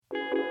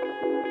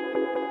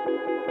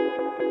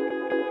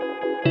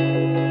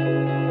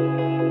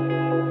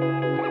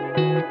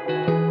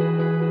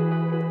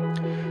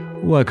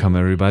Welcome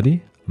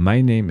everybody.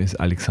 My name is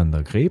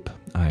Alexander Greb.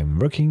 I'm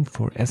working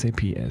for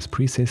SAP as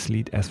Pre-Sales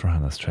Lead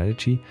S/4HANA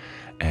Strategy,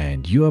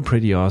 and you are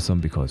pretty awesome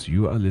because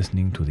you are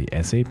listening to the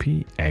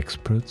SAP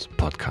Experts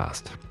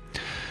Podcast.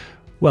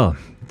 Well,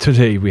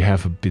 today we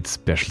have a bit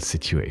special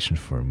situation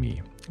for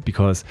me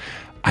because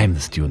I'm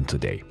the student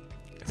today.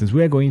 Since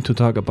we are going to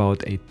talk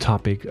about a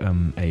topic,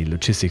 a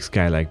logistics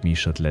guy like me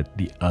should let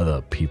the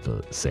other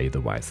people say the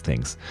wise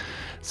things.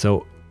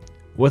 So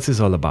what's this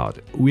all about?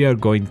 We are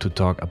going to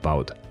talk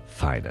about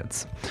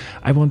finance.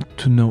 I want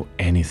to know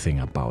anything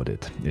about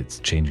it. Its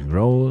changing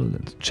role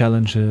and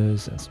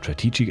challenges and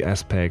strategic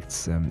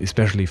aspects,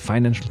 especially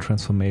financial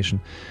transformation,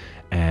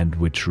 and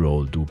which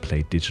role do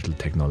play digital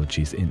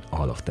technologies in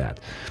all of that.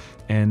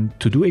 And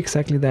to do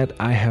exactly that,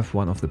 I have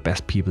one of the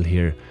best people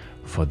here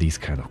for these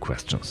kind of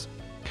questions.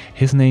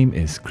 His name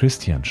is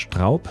Christian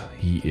Straub.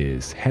 He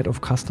is Head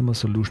of Customer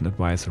Solution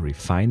Advisory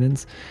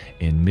Finance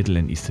in Middle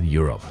and Eastern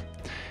Europe.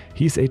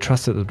 He's a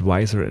trusted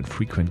advisor and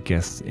frequent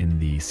guest in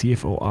the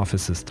CFO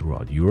offices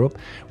throughout Europe,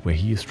 where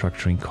he is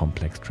structuring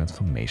complex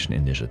transformation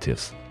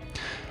initiatives.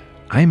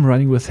 I'm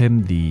running with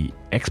him the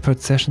expert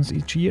sessions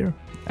each year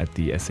at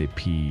the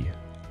SAP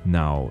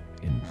now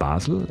in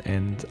Basel,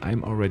 and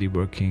I'm already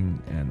working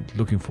and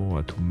looking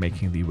forward to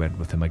making the event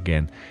with him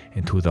again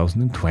in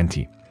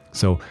 2020.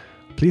 So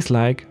please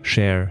like,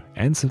 share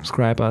and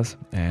subscribe us,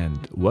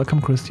 and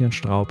welcome Christian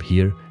Straub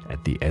here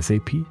at the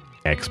SAP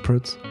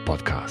Experts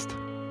Podcast.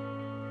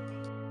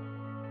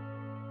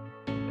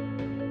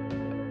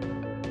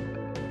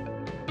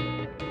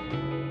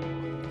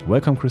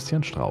 Welcome,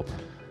 Christian Straub.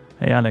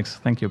 Hey, Alex.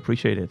 Thank you.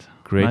 Appreciate it.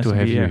 Great nice to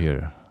have you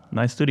here.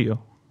 Nice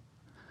studio.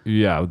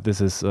 Yeah,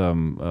 this is a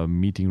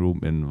meeting room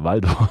in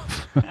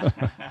Waldorf.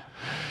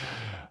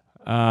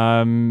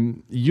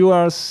 You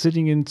are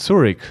sitting in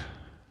Zurich.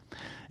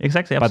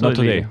 Exactly.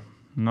 Absolutely. But not today.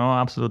 No,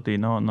 absolutely.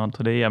 No, not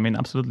today. I mean,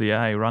 absolutely.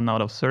 Yeah, I run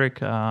out of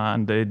Zurich,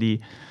 and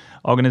the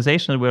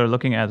organization that we're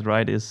looking at,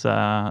 right, is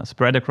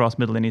spread across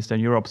Middle and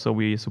Eastern Europe. So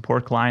we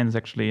support clients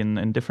actually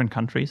in different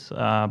countries.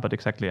 But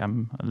exactly,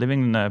 I'm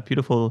living in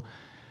beautiful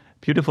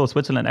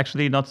Switzerland.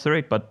 Actually, not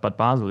Zurich, but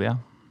Basel. Yeah.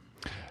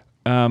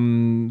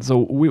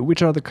 So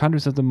which are the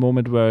countries at the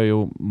moment where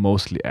you're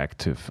mostly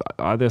active?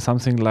 Are there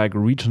something like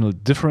regional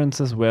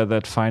differences where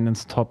that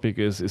finance topic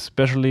is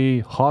especially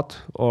hot,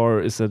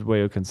 or is that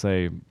where you can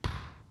say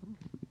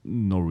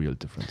no real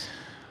difference?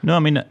 No, I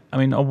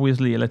mean,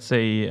 obviously, let's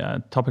say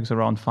topics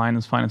around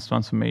finance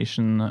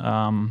transformation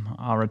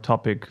are a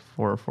topic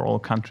for all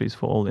countries,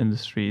 for all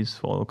industries,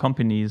 for all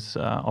companies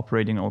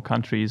operating in all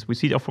countries. We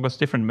see, of course,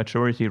 different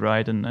maturity,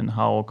 right, and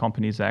how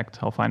companies act,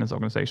 how finance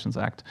organizations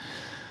act.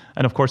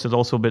 And of course, it's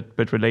also a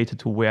bit related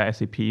to where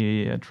SAP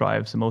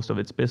drives most of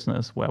its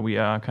business, where we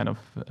are kind of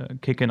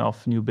kicking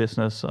off new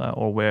business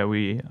or where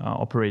we are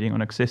operating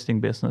on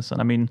existing business.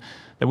 And I mean,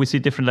 that we see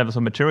different levels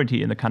of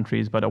maturity in the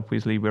countries, but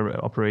obviously we're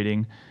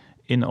operating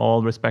in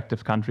all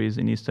respective countries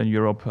in Eastern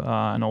Europe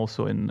and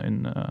also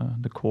in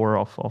the core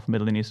of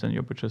Middle and Eastern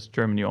Europe, which is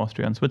Germany,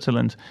 Austria, and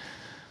Switzerland.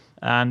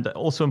 And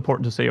also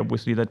important to say,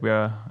 obviously, that we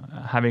are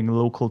having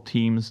local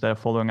teams that are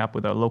following up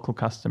with our local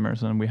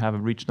customers, and we have a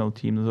regional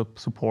team that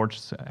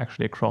supports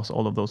actually across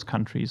all of those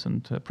countries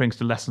and brings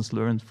the lessons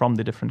learned from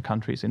the different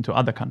countries into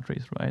other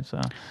countries, right? So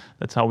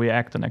that's how we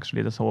act, and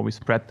actually that's how we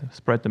spread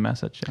the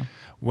message. Yeah.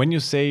 When you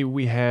say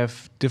we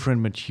have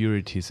different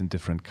maturities in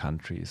different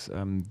countries,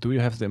 do you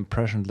have the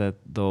impression that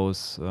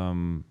those,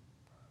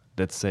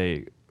 let's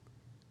say,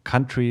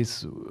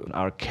 countries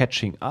are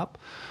catching up?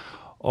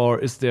 Or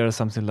is there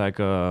something like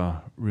a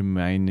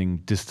remaining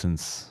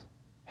distance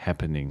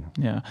happening?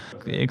 Yeah,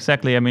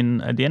 exactly. I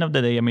mean, at the end of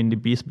the day, I mean,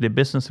 the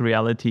business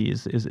reality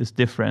is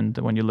different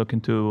when you look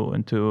into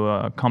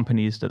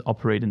companies that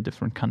operate in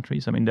different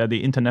countries. I mean, they're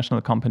the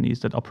international companies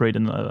that operate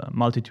in a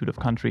multitude of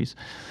countries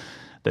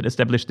that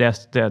establish their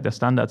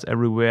standards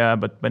everywhere.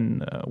 But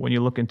when you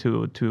look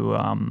into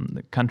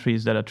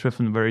countries that are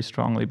driven very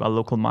strongly by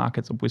local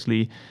markets,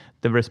 obviously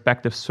the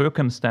respective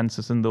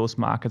circumstances in those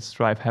markets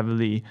drive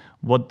heavily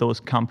what those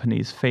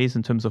companies face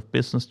in terms of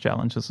business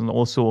challenges, and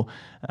also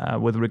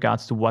with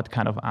regards to what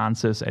kind of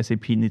answers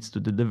SAP needs to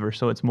deliver.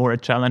 So it's more a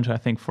challenge, I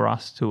think, for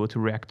us to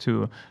react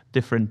to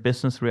different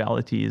business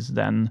realities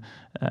than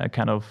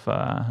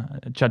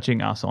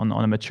judging us on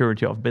a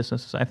maturity of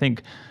businesses. I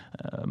think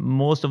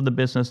most of the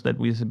businesses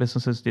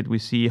that we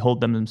see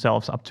hold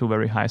themselves up to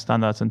very high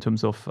standards in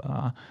terms of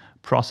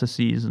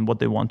processes and what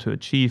they want to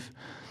achieve.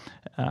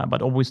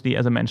 But obviously,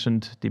 as I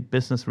mentioned, the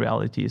business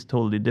reality is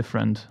totally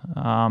different.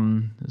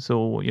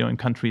 So, in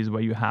countries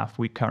where you have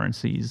weak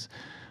currencies,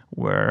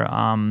 where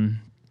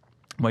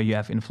where you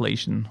have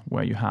inflation,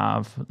 where you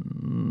have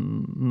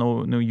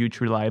no huge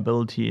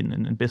reliability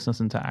in business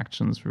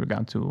interactions with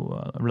regard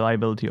to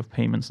reliability of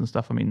payments and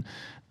stuff. I mean,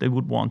 they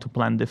would want to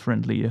plan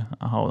differently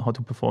how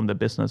to perform their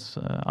business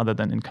other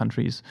than in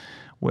countries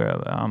where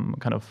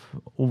kind of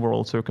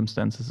overall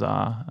circumstances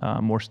are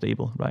more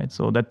stable, right?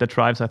 So that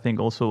drives, I think,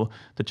 also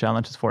the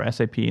challenges for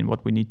SAP and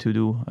what we need to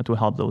do to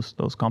help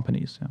those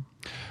companies. Yeah.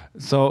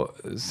 So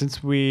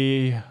since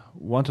we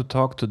want to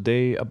talk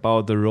today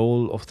about the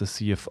role of the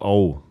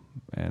CFO,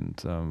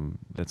 and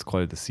let's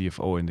call it the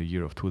CFO in the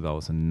year of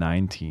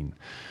 2019.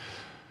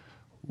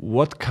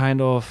 What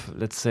kind of,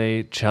 let's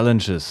say,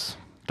 challenges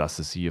does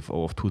the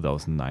CFO of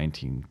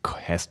 2019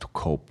 has to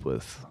cope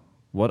with?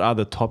 What are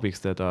the topics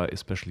that are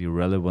especially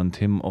relevant to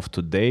him of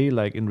today,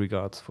 like in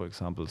regards, for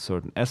example,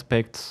 certain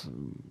aspects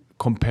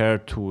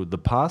compared to the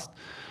past?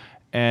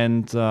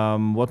 And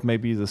what may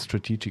be the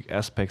strategic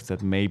aspects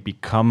that may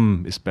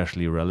become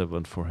especially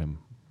relevant for him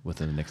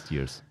within the next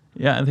years?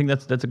 Yeah, I think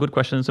that's a good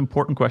question. It's an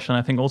important question.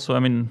 I think also,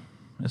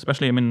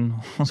 especially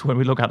also when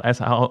we look at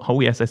how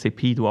we as SAP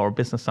do our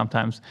business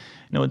sometimes,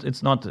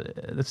 it's not,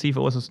 the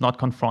CFO is not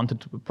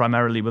confronted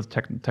primarily with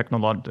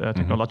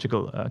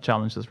technological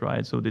challenges,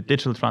 right? So the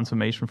digital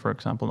transformation, for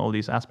example, and all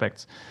these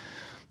aspects,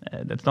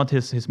 that's not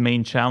his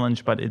main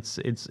challenge, but it's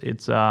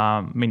effects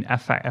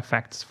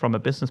from a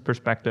business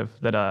perspective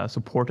that are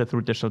supported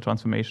through digital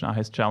transformation are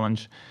his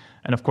challenge.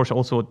 And of course,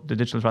 also the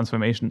digital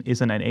transformation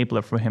is an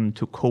enabler for him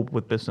to cope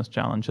with business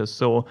challenges.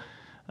 So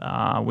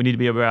we need to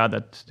be aware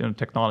that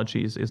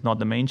technology is not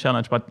the main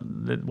challenge. But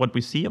what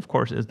we see, of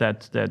course, is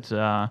that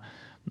the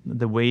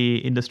way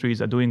industries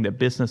are doing their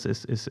business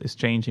is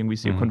changing. We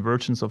see a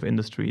convergence of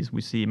industries.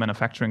 We see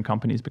manufacturing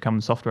companies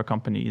becoming software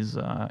companies,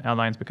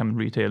 airlines becoming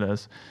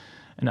retailers,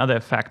 and other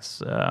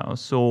effects.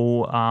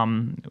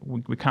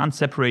 We can't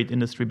separate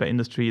industry by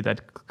industry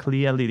that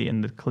clearly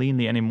and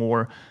cleanly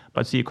anymore,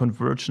 but see a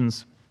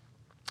convergence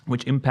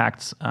which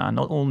impacts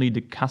not only the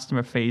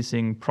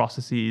customer-facing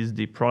processes,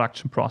 the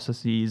production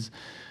processes,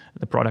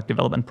 the product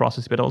development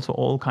process, but also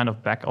all kind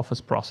of back office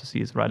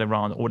processes right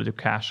around order to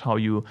cash, how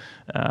you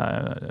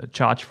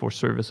charge for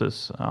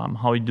services,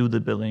 how you do the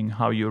billing,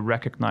 how you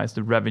recognize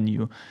the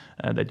revenue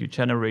that you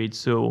generate.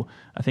 So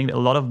I think a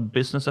lot of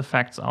business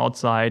effects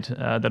outside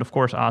that, of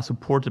course, are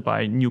supported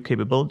by new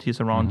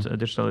capabilities around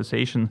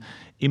digitalization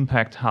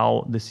impact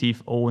how the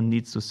CFO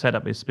needs to set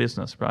up his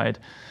business, right?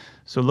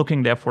 So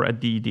looking therefore at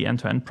the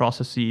end-to-end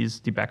processes,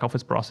 the back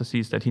office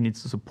processes that he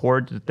needs to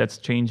support, that's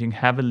changing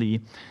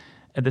heavily.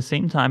 At the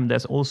same time,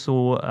 there's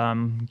also,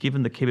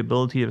 given the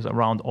capabilities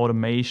around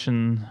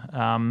automation,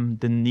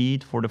 the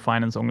need for the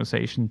finance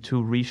organization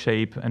to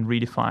reshape and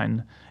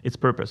redefine its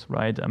purpose,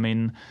 right?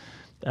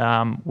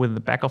 With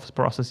the back office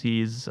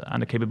processes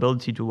and the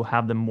capability to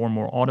have them more and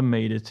more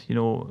automated,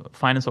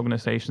 finance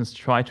organizations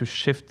try to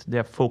shift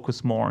their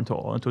focus more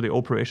into the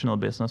operational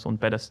business, on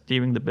better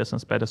steering the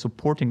business, better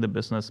supporting the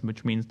business,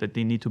 which means that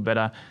they need to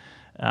better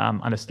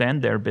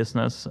understand their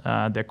business,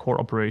 their core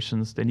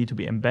operations. They need to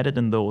be embedded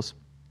in those.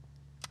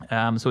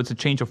 So it's a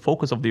change of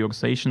focus of the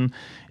organization.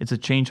 It's a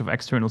change of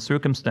external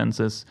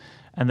circumstances,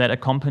 and that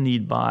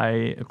accompanied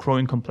by a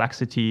growing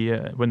complexity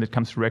when it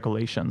comes to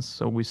regulations.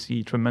 So we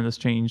see tremendous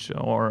change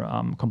or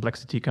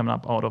complexity coming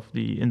up out of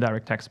the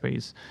indirect tax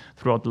space.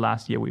 Throughout the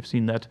last year, we've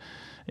seen that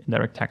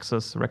indirect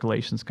taxes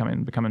regulations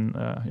becoming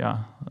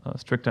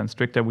stricter and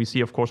stricter. We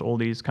see, of course, all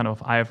these kind of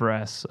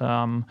IFRS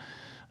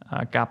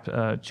gap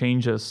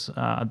changes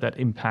that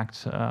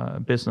impact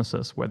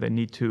businesses where they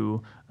need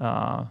to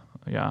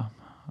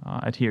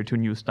adhere to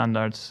new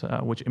standards,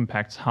 which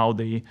impacts how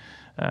they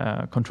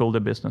control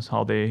their business,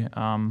 how they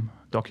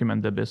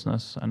document their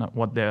business, and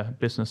what their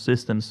business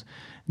systems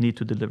need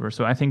to deliver.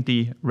 So I think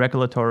the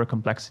regulatory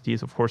complexity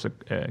is, of course,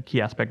 a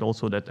key aspect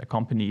also that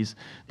accompanies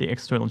the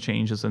external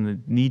changes and the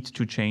need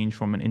to change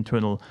from an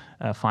internal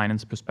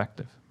finance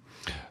perspective.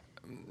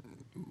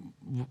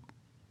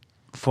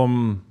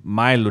 From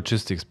my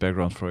logistics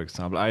background, for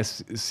example, I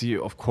see,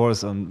 of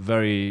course, a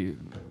very,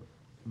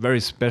 very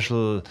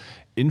special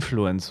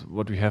influence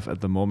what we have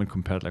at the moment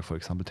compared, like, for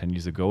example, 10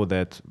 years ago,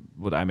 that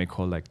what I may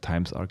call like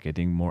times are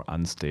getting more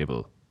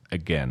unstable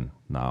again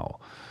now.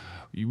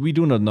 We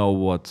do not know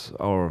what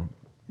our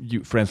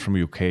friends from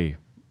UK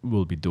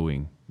will be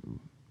doing.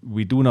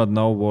 We do not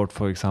know what,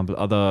 for example,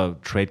 other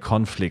trade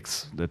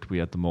conflicts that we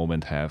at the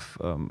moment have,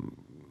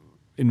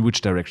 in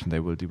which direction they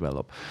will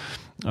develop.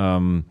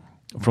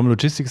 From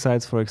logistics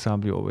sides, for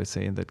example, you always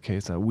say in that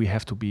case, we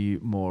have to be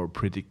more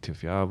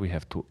predictive. Yeah, we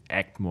have to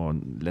act more,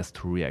 less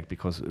to react,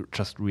 because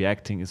just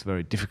reacting is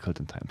very difficult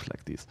in times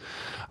like these.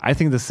 I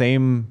think the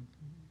same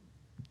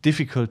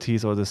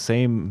difficulties or the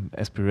same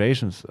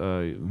aspirations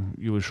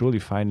you will surely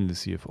find in the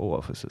CFO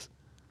offices.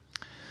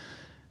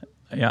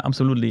 Yeah,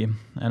 absolutely.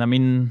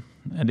 And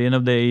at the end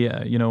of the day,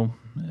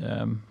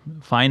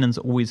 finance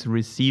always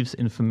receives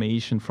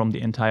information from the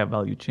entire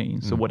value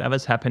chain. So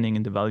whatever's happening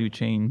in the value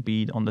chain,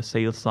 be it on the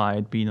sales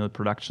side, be it on the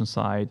production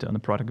side, on the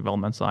product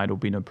development side, or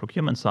be it on the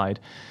procurement side,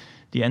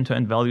 the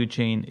end-to-end value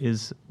chain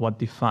is what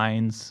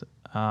defines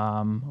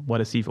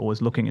what a CFO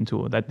is looking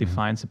into. That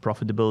defines the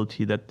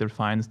profitability, that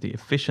defines the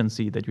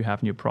efficiency that you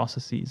have in your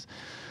processes.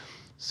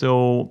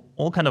 So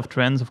all kind of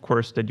trends, of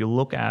course, that you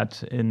look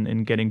at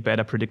in getting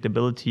better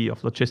predictability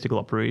of logistical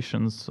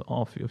operations,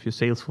 of your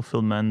sales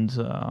fulfillment,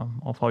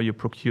 of how you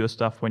procure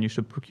stuff, when you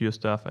should procure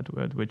stuff,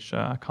 at which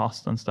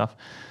cost and stuff.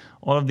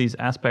 All of these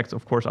aspects,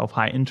 of course, are of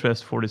high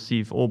interest for the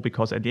CFO,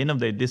 because at the end of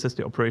the day, this is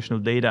the operational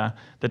data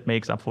that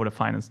makes up for the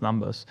finance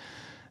numbers.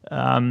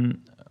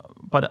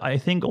 But I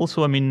think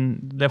also,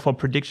 therefore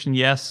prediction,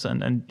 yes,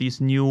 and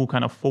these new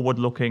kind of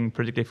forward-looking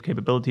predictive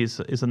capabilities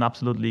is an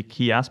absolutely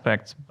key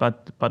aspect.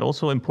 But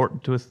also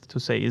important to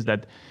say is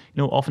that,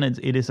 often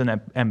it is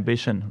an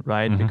ambition,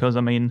 right? Because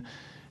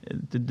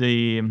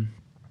the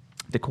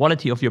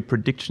quality of your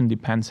prediction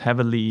depends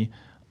heavily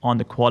on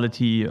the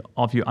quality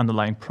of your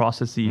underlying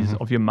processes,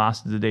 of your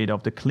master data,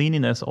 of the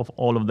cleanliness of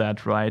all of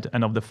that, right,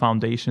 and of the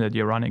foundation that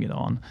you're running it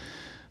on.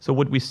 So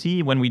what we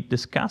see when we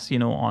discuss,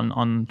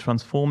 on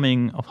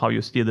transforming of how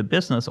you steer the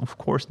business, of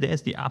course,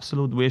 there's the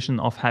absolute vision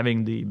of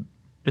having the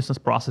business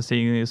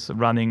processes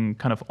running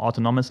kind of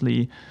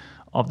autonomously,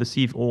 of the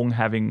CFO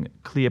having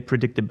clear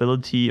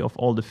predictability of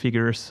all the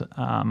figures,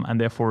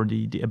 and therefore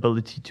the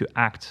ability to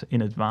act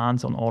in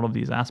advance on all of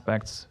these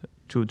aspects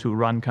to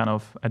run kind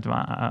of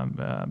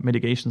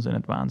mitigations in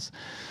advance.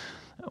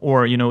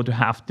 Or, to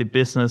have the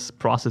business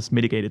process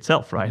mitigate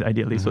itself, right,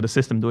 ideally, so the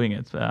system doing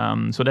it.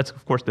 So that's,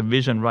 of course, the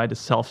vision, right, the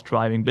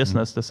self-driving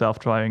business, the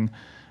self-driving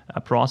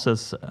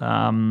process,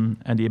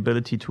 and the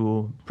ability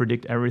to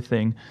predict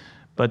everything.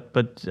 But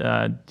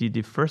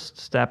the first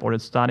step, or the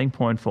starting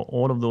point for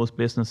all of those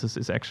businesses,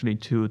 is actually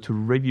to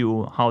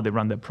review how they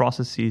run their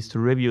processes, to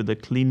review the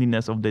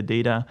cleanliness of the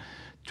data,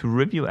 to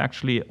review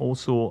actually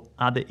also,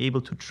 are they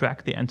able to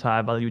track the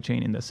entire value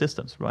chain in their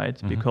systems,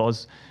 right?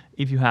 Because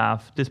if you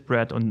have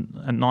disparate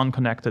and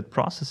non-connected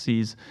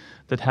processes,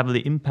 that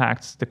heavily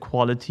impacts the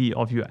quality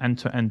of your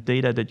end-to-end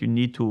data that you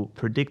need to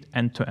predict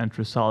end-to-end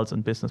results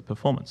and business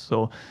performance.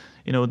 So,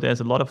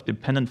 there's a lot of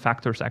dependent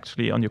factors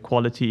actually on your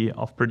quality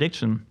of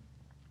prediction.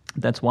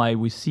 That's why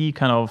we see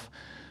kind of,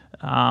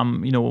 a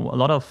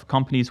lot of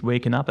companies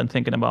waking up and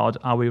thinking about,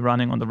 are we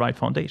running on the right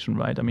foundation,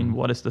 right?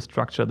 What is the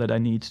structure that I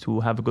need to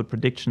have a good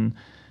prediction?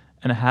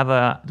 And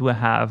do I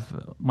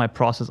have my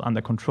process under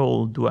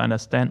control? Do I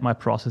understand my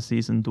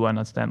processes, and do I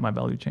understand my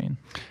value chain?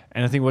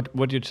 And I think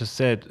what you just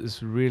said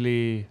is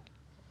really,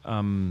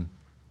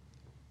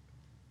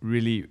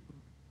 really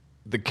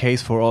the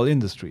case for all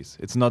industries.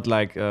 It's not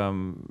like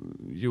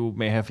you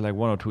may have like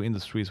one or two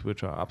industries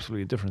which are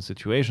absolutely different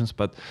situations,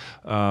 but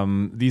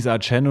these are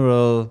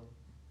general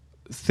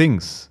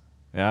things,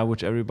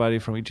 which everybody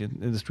from each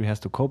industry has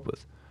to cope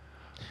with.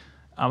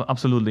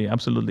 Absolutely.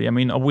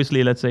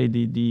 Obviously, let's say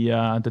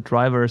the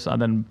drivers are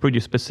then pretty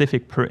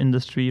specific per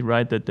industry,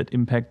 right? That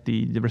impact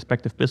the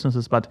respective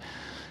businesses, but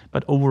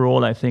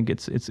overall, I think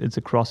it's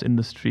a cross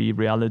industry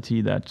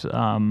reality that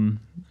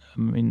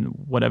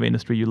whatever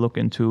industry you look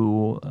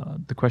into,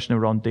 the question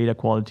around data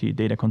quality,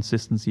 data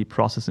consistency,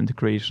 process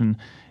integration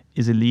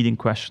is a leading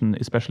question,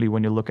 especially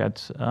when you look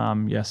at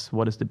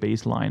what is the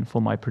baseline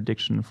for my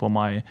prediction, for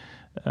my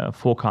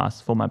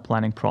forecast, for my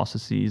planning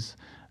processes,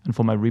 and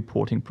for my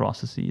reporting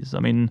processes.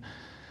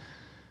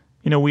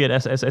 We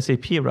at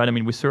SAP, right?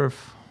 We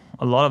serve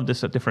a lot of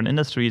this different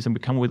industries, and we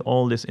come with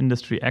all this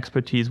industry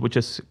expertise, which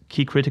is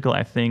key critical,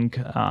 I think,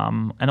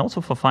 and also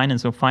for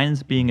finance. So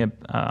finance being a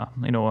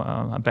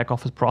back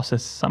office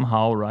process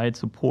somehow, right,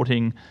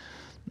 supporting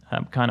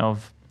kind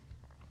of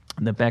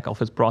the back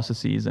office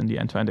processes and the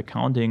end-to-end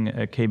accounting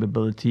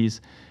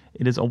capabilities.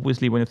 It is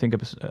obviously, when you think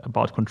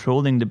about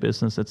controlling the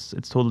business,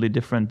 it's totally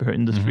different per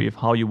industry of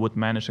how you would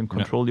manage and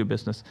control your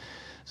business.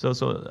 So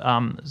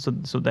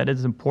that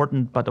is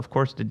important, but of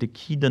course the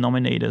key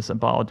denominators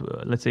about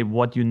let's say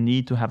what you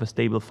need to have a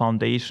stable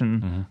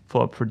foundation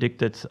for a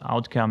predicted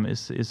outcome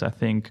is I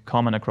think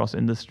common across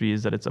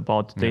industries, that it's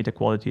about data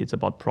quality, it's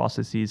about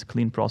processes,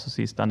 clean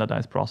processes,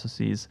 standardized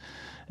processes,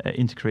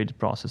 integrated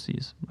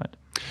processes, right?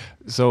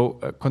 So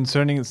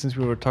concerning, since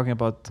we were talking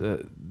about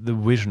the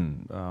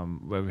vision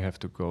where we have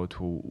to go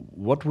to,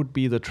 what would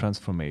be the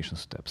transformation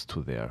steps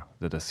to there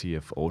that a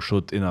CFO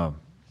should, in a,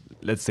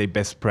 let's say,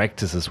 best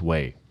practices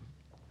way,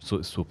 so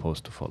is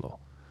supposed to follow?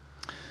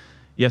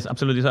 Yes,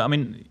 absolutely. So,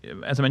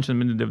 as I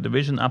mentioned, the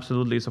vision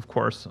absolutely is, of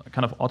course,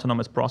 kind of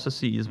autonomous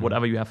processes.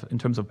 Whatever you have in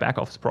terms of back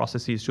office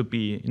processes should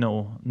be,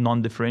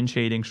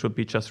 non-differentiating, should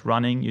be just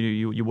running.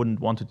 You wouldn't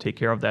want to take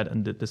care of that,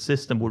 and the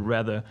system would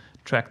rather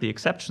track the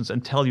exceptions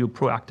and tell you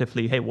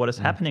proactively, hey, what is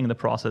happening in the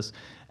process?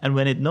 And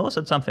when it knows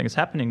that something is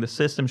happening, the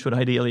system should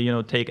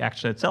ideally, take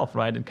action itself,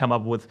 right, and come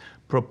up with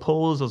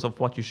proposals of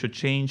what you should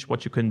change,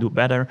 what you can do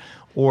better,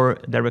 or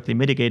directly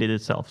mitigate it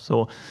itself.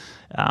 So,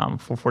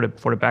 for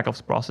the back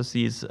office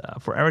processes,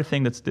 for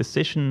everything that's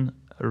decision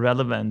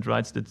relevant,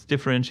 right, that's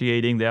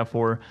differentiating.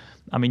 Therefore,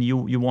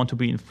 you want to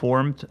be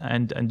informed,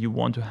 and you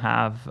want to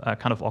have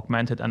kind of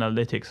augmented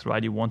analytics,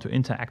 right? You want to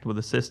interact with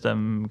the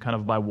system kind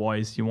of by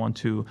voice. You want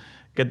to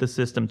get the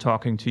system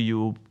talking to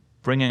you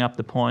bringing up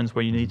the points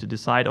where you need to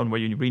decide on where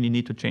you really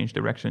need to change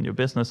direction in your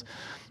business.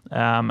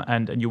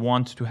 And you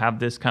want to have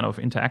this kind of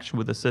interaction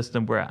with the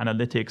system where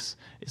analytics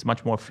is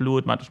much more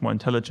fluid, much more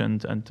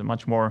intelligent, and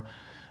much more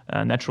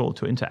natural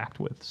to interact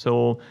with.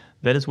 So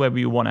that is where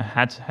we want to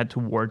head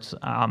towards.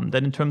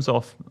 Then in terms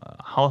of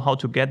how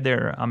to get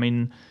there, I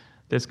mean,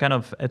 there's kind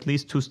of at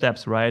least two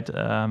steps, right?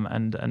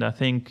 And I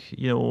think,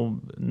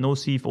 no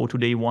CFO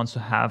today wants to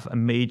have a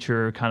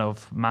major kind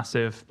of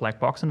massive black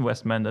box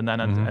investment and then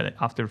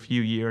after a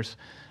few years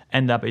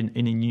end up in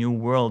a new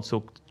world.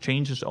 So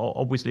change is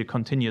obviously a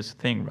continuous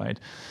thing, right?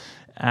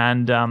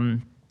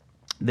 And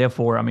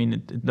therefore, I mean,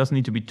 it doesn't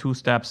need to be two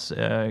steps.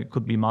 It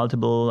could be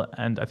multiple.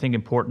 And I think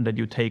important that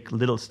you take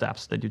little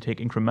steps, that you take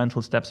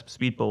incremental steps,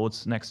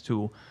 speedboats next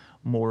to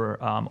more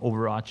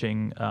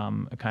overarching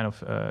kind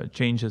of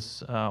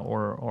changes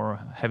or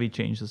heavy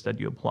changes that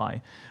you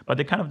apply. But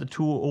the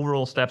two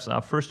overall steps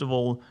are, first of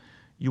all,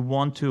 you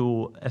want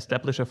to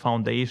establish a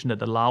foundation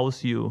that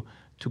allows you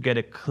to get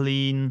a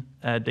clean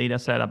data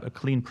setup, a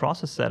clean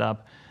process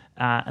setup,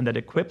 and that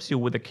equips you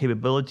with the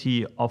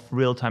capability of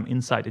real-time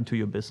insight into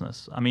your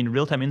business. I mean,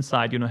 real-time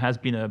insight, has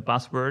been a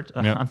buzzword,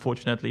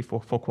 unfortunately, for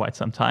quite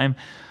some time.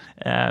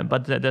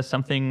 But there's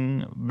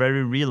something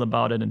very real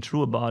about it and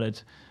true about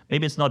it.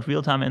 Maybe it's not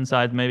real-time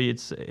insight, maybe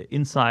it's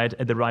insight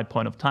at the right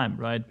point of time,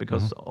 right?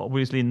 Because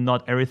obviously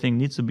not everything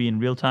needs to be in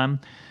real time.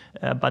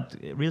 But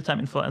real-time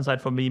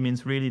insight for me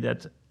means really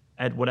that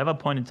at whatever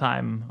point in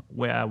time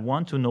where I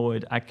want to know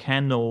it, I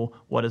can know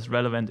what is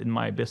relevant in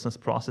my business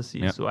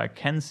processes. Yeah. So I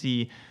can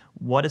see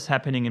what is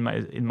happening in my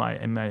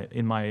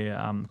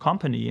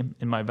company,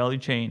 in my value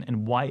chain,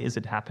 and why is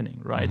it happening,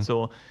 right?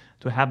 So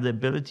to have the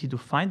ability to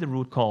find the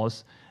root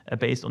cause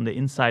based on the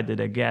insight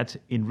that I get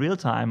in real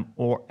time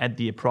or at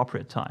the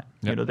appropriate time.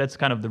 Yep. That's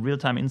kind of the real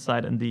time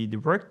insight, and the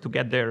work to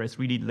get there is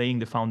really laying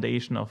the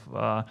foundation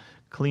of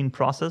clean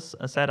process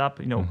setup,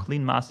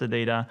 clean master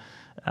data,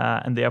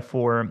 and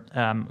therefore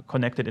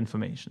connected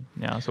information.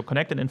 Yeah, so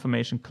connected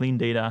information, clean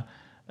data,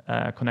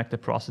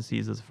 connected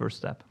processes is the first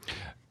step.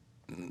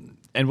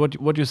 And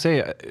what you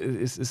say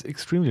is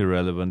extremely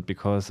relevant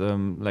because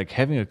like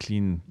having a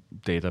clean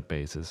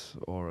databases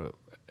or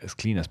as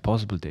clean as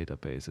possible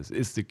databases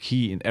is the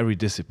key in every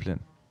discipline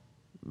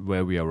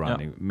where we are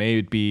running. Yeah. May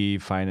it be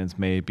finance,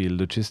 may it be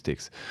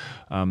logistics,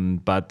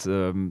 but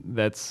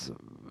that's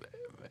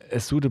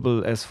as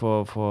suitable as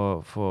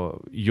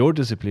for your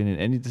discipline in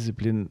any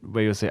discipline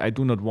where you say, I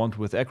do not want to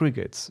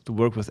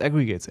work with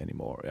aggregates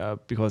anymore,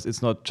 because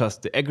it's not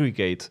just the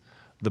aggregate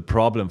the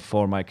problem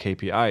for my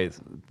KPIs.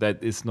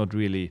 That is not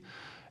really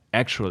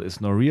actual,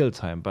 it's not real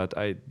time, but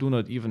I do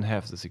not even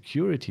have the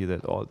security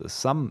that all the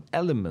sum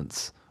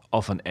elements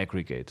of an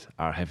aggregate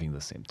are having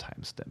the same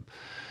timestamp.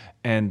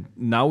 And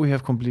now we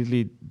have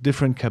completely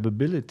different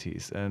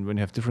capabilities. And when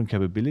you have different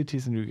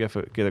capabilities and you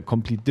get a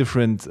complete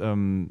different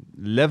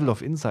level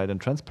of insight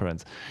and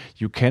transparency,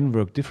 you can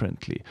work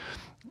differently.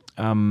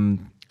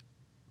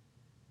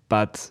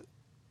 But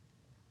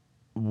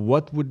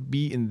what would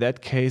be in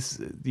that case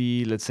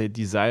the, let's say,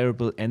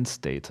 desirable end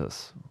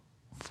status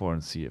for a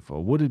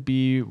CFO? Would it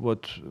be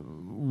what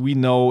we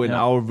know in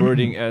our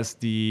wording as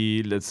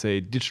the, let's say,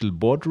 digital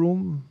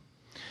boardroom?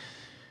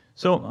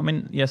 So, I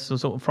mean, yes,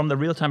 so from the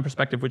real-time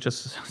perspective, which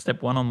is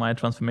step one on my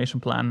transformation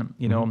plan,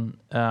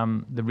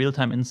 the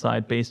real-time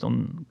insight based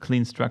on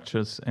clean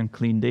structures and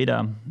clean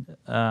data,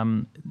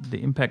 the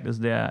impact is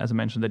there, as I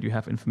mentioned, that you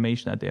have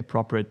information at the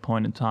appropriate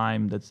point in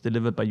time that's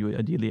delivered by you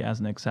ideally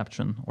as an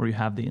exception, or you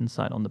have the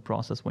insight on the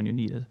process when you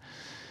need it.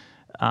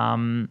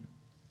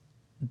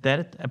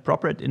 That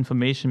appropriate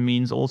information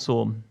means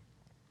also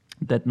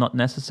that not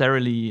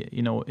necessarily,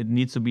 it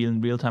needs to be in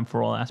real time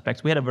for all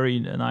aspects. We had a very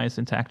nice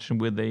interaction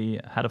with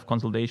the head of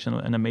consolidation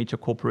in a major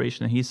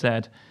corporation, and he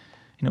said,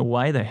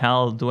 why the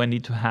hell do I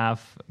need to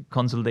have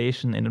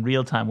consolidation in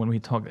real time when we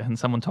talk? And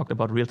someone talked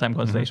about real time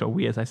consolidation, or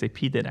we as SAP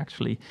did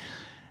actually.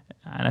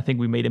 And I think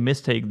we made a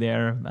mistake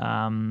there,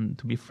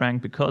 to be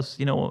frank, because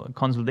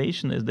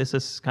consolidation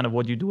is kind of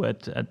what you do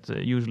at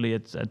usually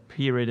it's at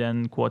period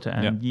end, quarter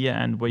end, year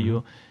end, where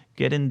you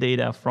get in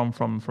data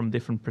from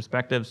different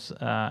perspectives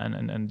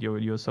and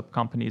your sub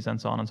companies and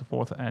so on and so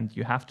forth, and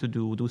you have to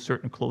do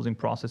certain closing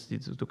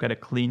processes to get a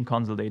clean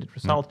consolidated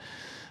result,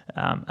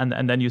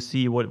 and then you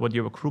see what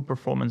your accrued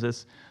performance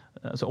is.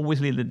 So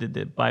obviously,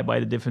 by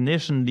the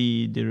definition,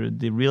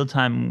 the real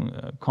time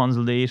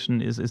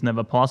consolidation is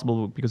never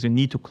possible because you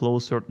need to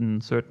close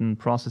certain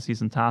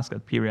processes and tasks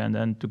at period and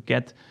then to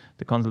get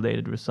the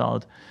consolidated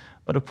result.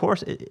 But of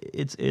course,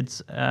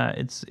 it's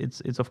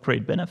of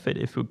great benefit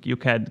if you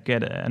can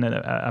get an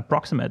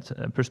approximate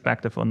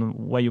perspective on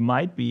where you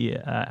might be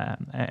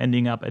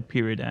ending up at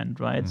period end,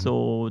 right?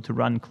 So to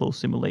run close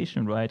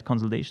simulation, right,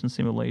 consolidation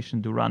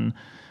simulation, to run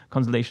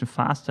consolidation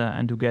faster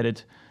and to get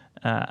it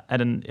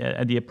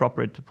at the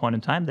appropriate point in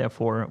time.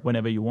 Therefore,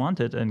 whenever you want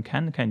it and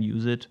can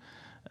use it,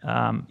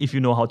 if you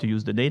know how to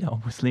use the data,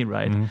 obviously,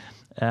 right.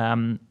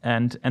 And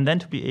then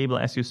to be able,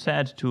 as you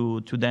said,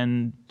 to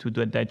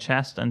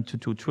digest and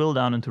to drill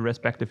down into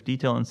respective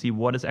detail and see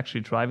what is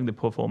actually driving the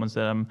performance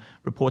that I'm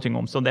reporting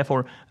on. So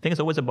therefore, I think it's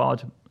always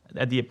about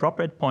at the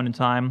appropriate point in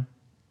time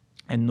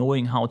and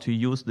knowing how to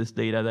use this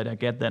data that I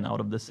get then out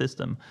of the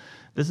system.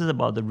 This is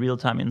about the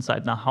real-time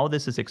insight. Now, how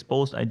this is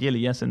exposed, ideally,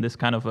 yes, in this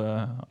kind of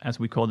as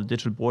we call the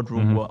digital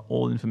boardroom, where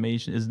all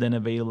information is then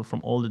available from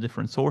all the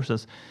different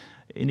sources.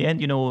 In the end,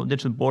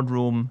 digital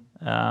boardroom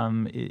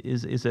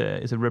is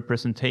a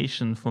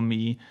representation for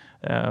me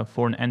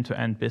for an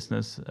end-to-end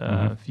business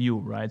view,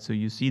 right? So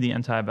you see the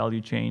entire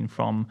value chain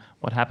from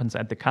what happens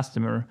at the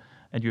customer,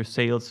 at your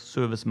sales,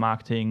 service,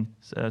 marketing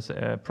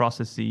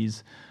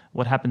processes,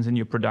 what happens in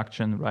your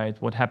production,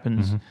 right? What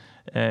happens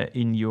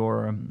in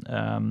your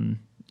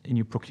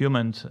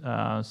procurement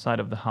side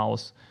of the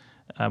house,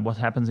 what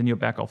happens in your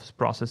back office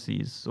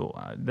processes. So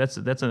that's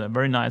a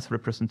very nice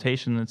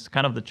representation. It's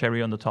kind of the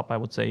cherry on the top, I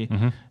would say.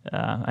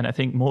 And I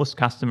think most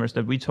customers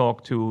that we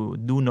talk to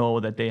do know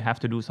that they have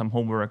to do some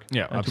homework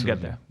to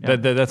get there. Yeah.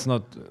 That's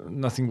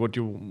nothing what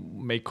you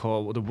may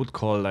call, what I would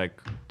call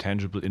like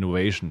tangible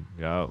innovation.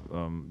 Yeah,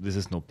 this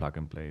is no plug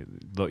and play.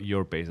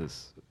 Your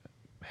basis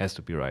has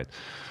to be right.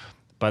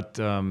 But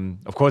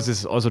of course, this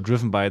is also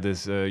driven by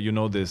this,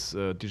 this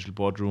digital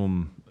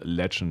boardroom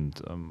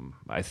legend.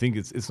 I think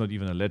it's not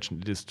even a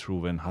legend. It is true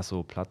when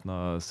Hasso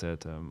Plattner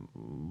said,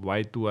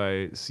 why do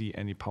I see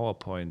any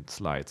PowerPoint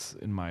slides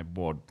in my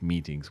board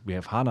meetings? We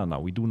have HANA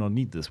now. We do not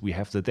need this. We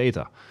have the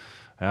data.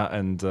 Yeah,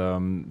 and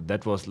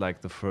that was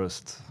like the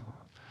first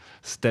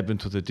step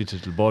into the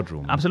digital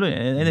boardroom. Absolutely,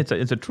 and it's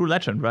a true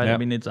legend, right? Yeah. I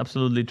mean, it's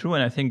absolutely true,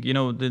 and I think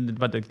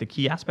but the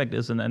key aspect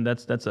is, and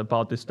that's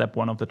about this step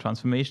one of the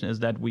transformation, is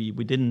that we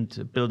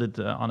didn't build it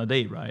on a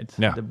day, right?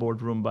 Yeah. The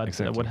boardroom, but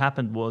Exactly. What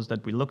happened was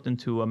that we looked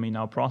into,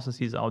 our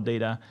processes, our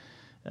data,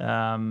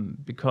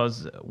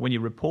 because when you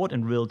report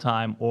in real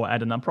time or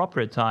at an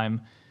appropriate time,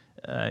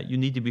 you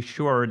need to be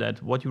sure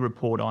that what you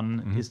report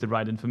on is the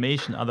right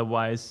information.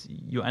 Otherwise,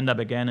 you end up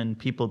again in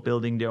people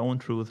building their own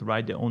truth,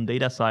 right? Their own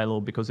data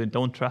silo, because they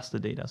don't trust the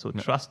data. So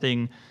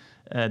trusting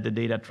the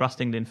data,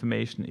 trusting the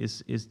information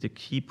is the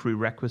key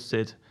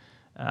prerequisite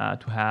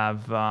to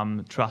have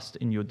trust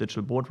in your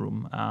digital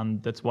boardroom.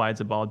 And that's why it's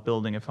about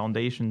building a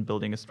foundation,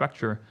 building a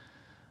structure,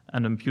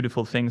 and then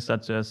beautiful things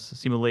such as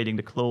simulating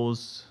the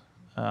close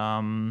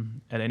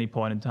at any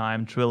point in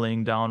time,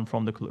 drilling down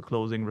from the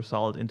closing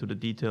result into the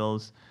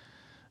details,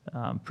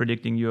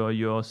 predicting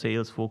your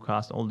sales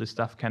forecast. All this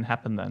stuff can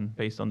happen then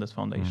based on this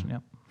foundation. Yeah.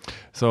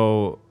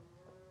 So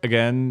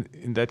again,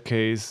 in that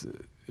case,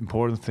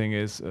 important thing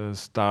is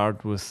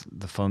start with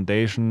the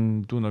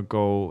foundation. Do not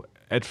go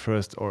at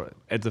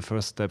the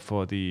first step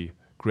for the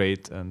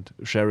great and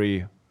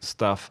sherry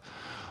stuff,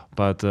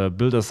 but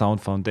build a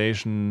sound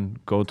foundation,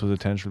 go to the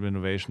tangible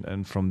innovation,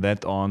 and from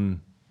that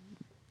on.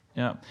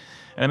 Yeah,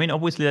 and I mean,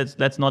 obviously,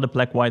 that's not a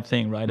black-white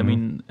thing, right? I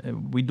mean,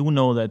 we do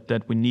know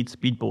that we need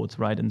speedboats,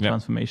 right, in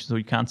transformation. So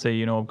you can't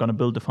say, I'm going to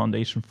build the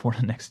foundation for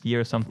the next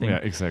year or something,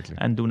 exactly,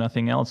 and do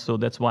nothing else. So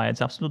that's why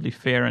it's absolutely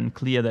fair and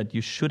clear that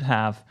you should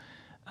have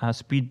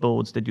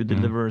speedboats that you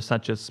deliver,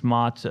 such as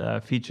smart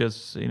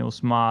features,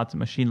 smart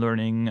machine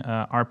learning,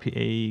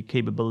 RPA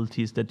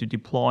capabilities that you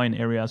deploy in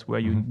areas where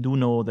you do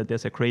know that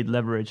there's a great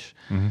leverage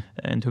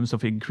in terms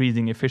of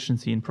increasing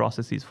efficiency in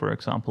processes, for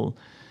example.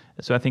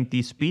 So I think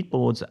these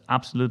speedboats are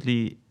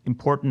absolutely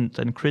important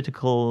and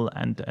critical,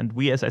 and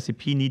we as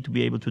SAP need to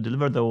be able to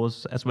deliver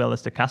those, as well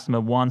as the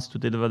customer wants to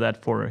deliver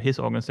that for his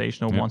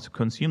organization or wants to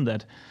consume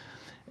that.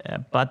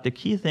 But the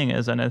key thing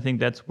is, and I think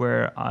that's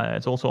where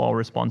it's also our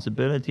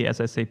responsibility as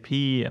SAP,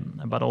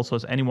 but also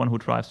as anyone who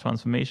drives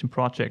transformation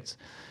projects,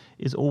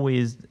 is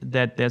always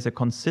that there's a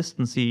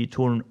consistency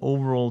to an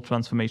overall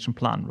transformation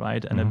plan,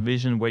 right? And a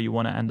vision where you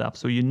want to end up.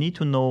 So you need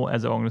to know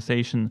as an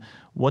organization,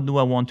 what do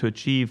I want to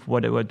achieve?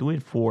 What do I do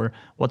it for?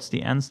 What's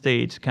the end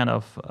state kind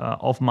of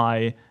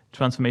my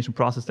transformation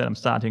process that I'm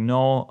starting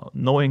now,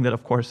 knowing that,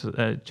 of course,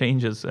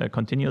 change is a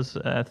continuous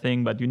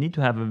thing, but you need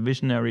to have a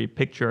visionary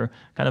picture,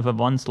 kind of a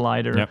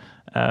one-slider,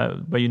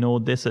 where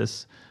this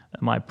is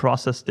my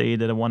process state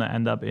that I want to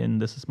end up in.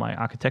 This is my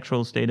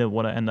architectural state that I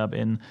want to end up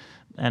in.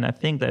 And I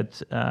think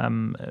that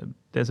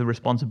there's a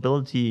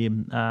responsibility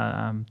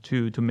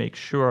to make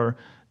sure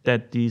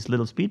that these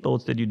little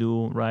speedboats that you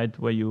do, right,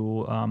 where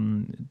you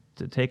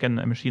take a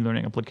machine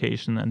learning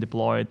application and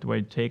deploy it, where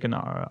you take an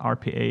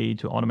RPA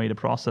to automate a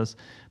process,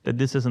 that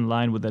this is in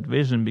line with that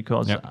vision,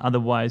 because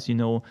otherwise,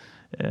 you're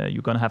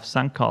going to have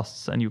sunk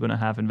costs and you're going to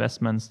have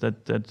investments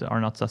that are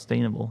not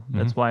sustainable.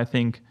 That's why I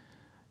think,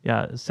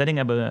 setting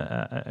up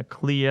a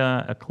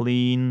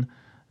clean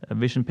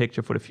vision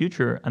picture for the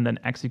future, and then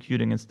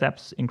executing in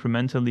steps,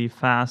 incrementally,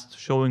 fast,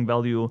 showing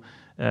value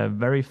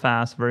very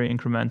fast, very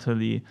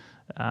incrementally,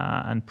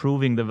 and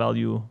proving the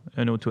value,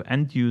 to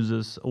end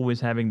users.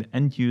 Always having the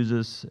end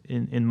users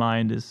in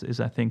mind is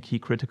I think key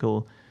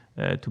critical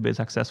to be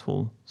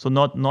successful. So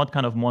not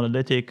kind of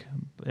monolithic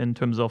in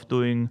terms of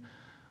doing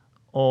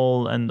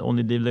all and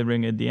only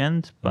delivering at the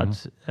end,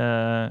 but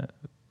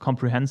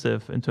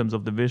comprehensive in terms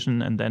of the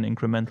vision, and then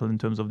incremental in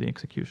terms of the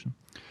execution.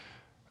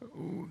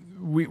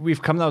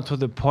 We've come now to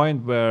the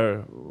point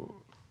where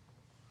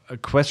a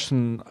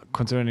question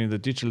concerning the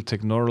digital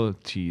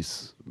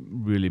technologies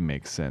really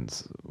makes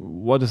sense.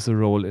 What is the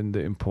role and the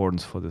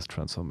importance for this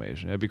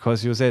transformation? Yeah,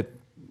 because you said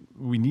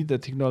we need the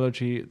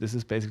technology. This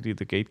is basically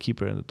the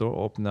gatekeeper and the door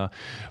opener.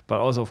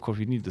 But also, of course,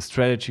 we need the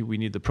strategy. We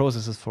need the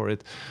processes for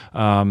it.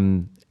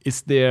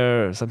 Is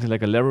there something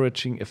like a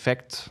leveraging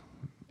effect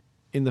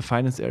in the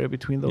finance area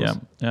between those?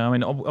 Yeah. I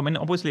mean,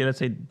 obviously, let's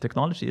say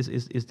technology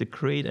is the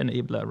great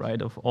enabler,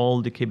 right, of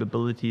all the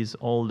capabilities,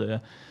 all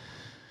the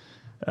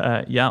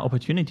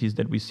opportunities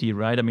that we see,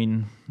 right? I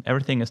mean,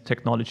 everything is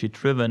technology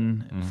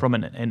driven from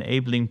an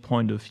enabling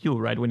point of view,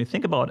 right? When you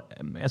think about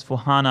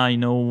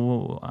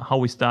S/4HANA, how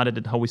we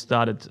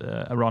started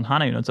around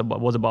HANA, it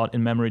was about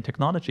in-memory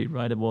technology,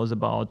 right? It was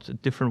about a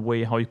different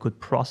way how you could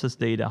process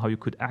data, how you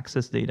could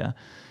access data,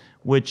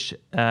 which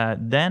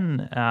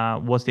then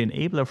was the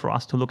enabler for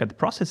us to look at the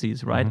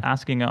processes, right?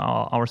 Asking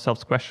ourselves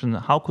the question,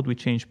 how could we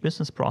change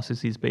business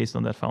processes based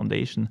on that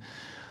foundation?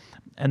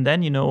 And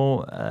then,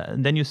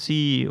 then you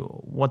see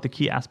what the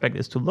key aspect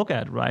is to look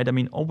at, right? I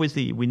mean,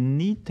 obviously, we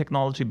need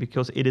technology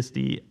because it is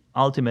the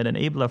ultimate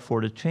enabler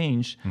for the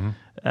change.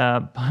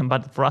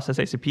 But for us as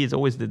SAP, it's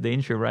always the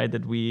danger, right,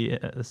 that we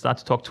start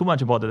to talk too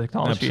much about the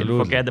technology and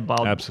forget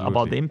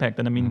about the impact.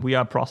 And I mean, we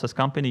are a process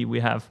company.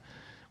 We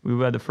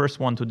were the first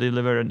one to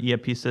deliver an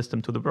ERP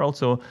system to the world.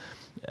 So,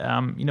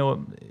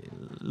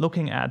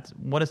 looking at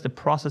what is the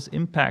process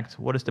impact,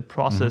 what is the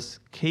process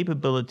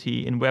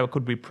capability, and where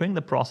could we bring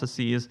the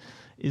processes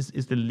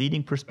is the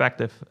leading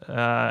perspective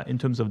in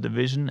terms of the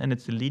vision, and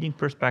it's the leading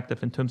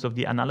perspective in terms of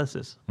the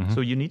analysis.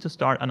 So you need to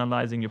start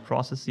analyzing your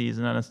processes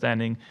and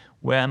understanding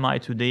where am I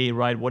today,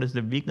 right? What is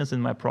the weakness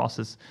in my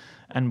process,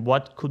 and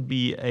what could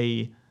be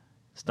a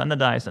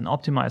standardized and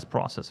optimized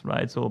process,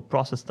 right? So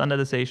process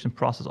standardization,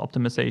 process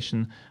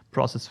optimization,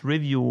 process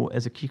review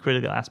as a key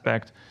critical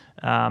aspect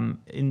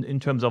in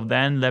terms of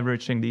then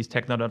leveraging these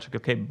technological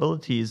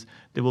capabilities,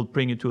 they will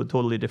bring you to a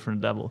totally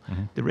different level.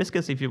 The risk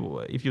is if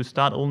you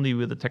start only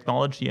with the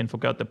technology and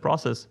forget the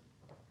process,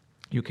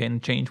 you can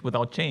change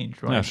without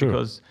change, right? Yeah, sure.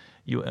 Because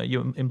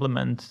you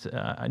implement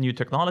a new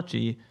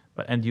technology,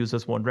 but end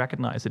users won't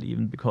recognize it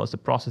even because the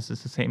process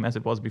is the same as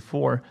it was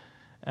before.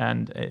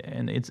 And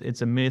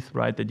it's a myth,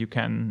 right, that you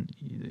can.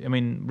 I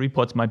mean,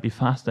 reports might be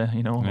faster,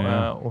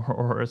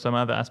 or some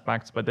other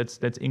aspects, but that's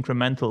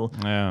incremental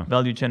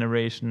value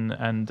generation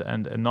and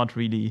not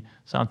really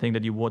something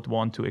that you would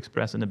want to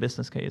express in a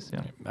business case.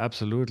 Yeah,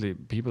 absolutely.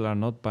 People are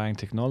not buying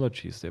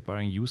technologies; they're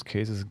buying use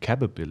cases and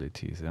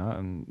capabilities. Yeah,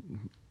 and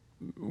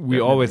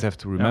we always have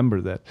to remember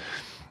that.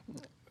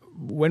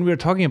 When we're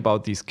talking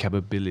about these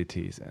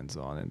capabilities and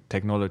so on, and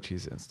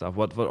technologies and stuff,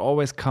 what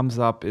always comes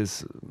up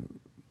is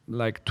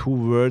like two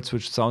words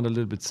which sound a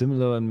little bit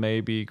similar and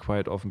maybe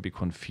quite often be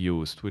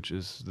confused, which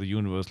is the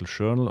universal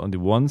journal on the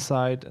one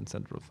side and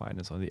central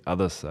finance on the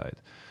other side.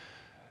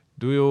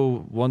 Do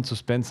you want to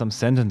spend some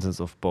sentences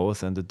of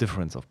both and the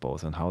difference of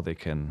both and how they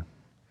can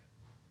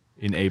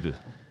enable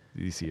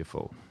the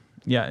CFO?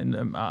 Yeah,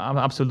 and,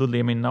 absolutely.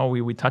 I mean, now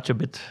we touch a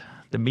bit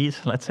the meat,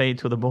 let's say,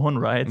 to the bone,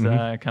 right?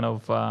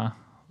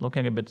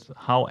 Looking a bit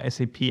how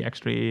SAP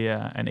actually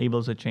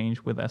enables a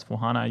change with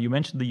S/4HANA. You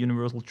mentioned the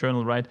universal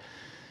journal, right?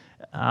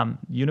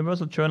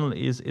 Universal Journal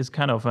is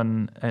kind of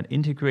an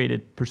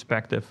integrated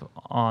perspective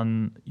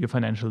on your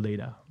financial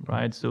data,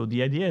 right? So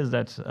the idea is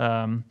that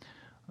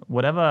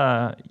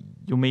whatever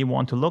you may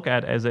want to look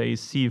at as a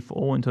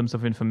CFO in terms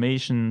of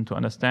information to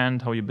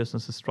understand how your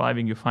business is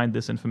thriving, you find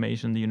this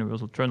information in the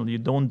Universal Journal. You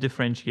don't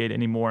differentiate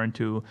anymore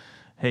into,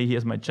 hey,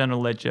 here's my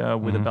general ledger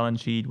with a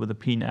balance sheet, with a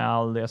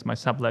P&L. There's my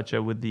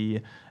sub-ledger with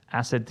the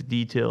asset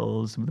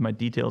details, with my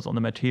details on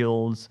the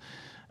materials.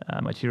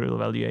 Material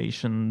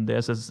evaluation.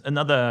 There's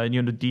another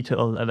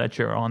detailed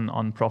ledger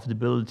on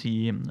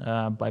profitability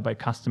by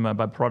customer,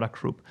 by product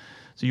group.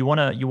 So you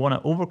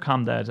wanna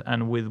overcome that,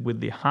 and with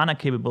the HANA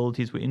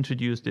capabilities, we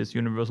introduced this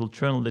universal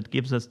journal that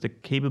gives us the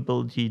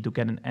capability to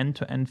get an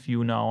end-to-end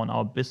view now on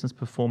our business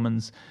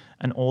performance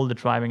and all the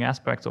driving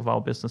aspects of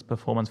our business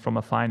performance from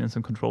a finance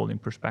and controlling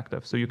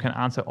perspective. So you can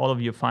answer all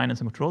of your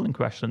finance and controlling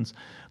questions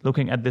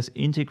looking at this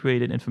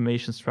integrated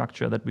information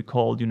structure that we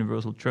call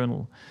universal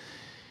journal.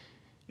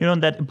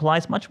 And that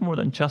implies much more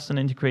than just an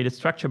integrated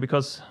structure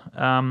because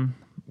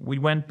we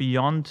went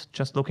beyond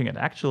just looking at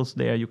actuals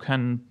there. You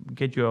can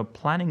get your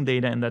planning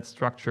data in that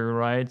structure,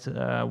 right?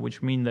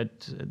 Which means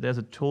that there's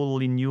a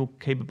totally new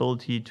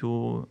capability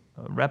to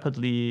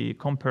rapidly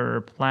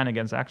compare plan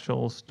against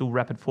actuals, do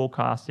rapid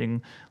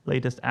forecasting,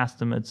 latest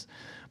estimates,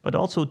 but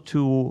also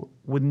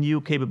with new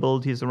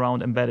capabilities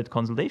around embedded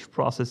consolidation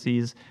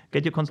processes,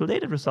 get your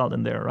consolidated result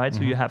in there, right?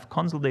 So you have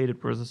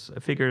consolidated versus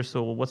figures.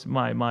 So what's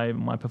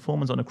my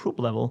performance on a group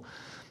level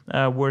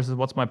versus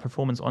what's my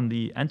performance on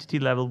the entity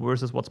level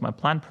versus what's my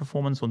planned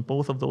performance on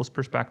both of those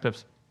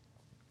perspectives.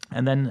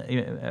 And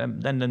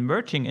then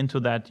merging into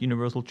that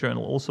universal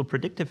journal also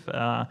predictive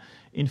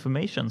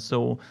information.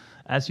 So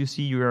as you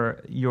see your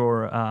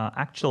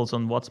actuals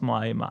on what's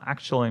my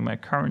actual and my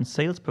current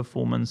sales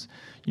performance,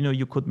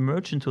 you could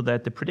merge into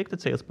that the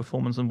predicted sales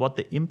performance and what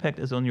the impact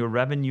is on your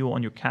revenue,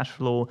 on your cash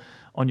flow,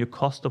 on your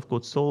cost of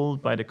goods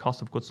sold by the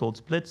cost of goods sold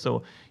split.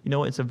 So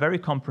it's a very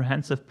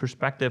comprehensive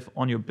perspective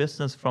on your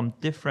business from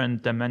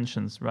different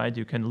dimensions, right?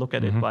 You can look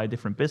at it by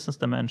different business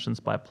dimensions,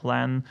 by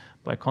plan,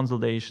 by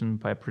consolidation,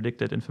 by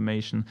predicted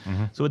information.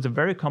 So it's a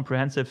very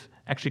comprehensive,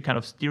 actually kind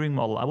of steering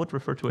model. I would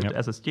refer to it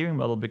as a steering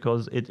model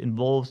because it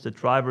involves the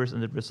drivers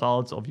and the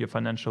results of your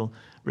financial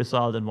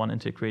result in one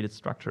integrated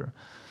structure.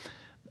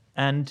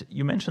 And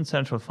you mentioned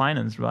central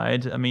finance,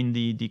 right? I mean,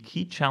 the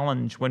key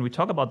challenge when we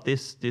talk about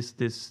this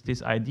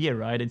idea,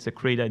 right? It's a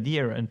great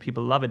idea and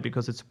people love it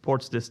because it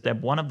supports this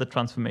step one of the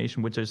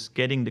transformation, which is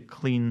getting the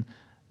clean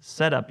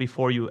setup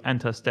before you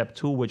enter step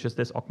two, which is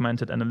this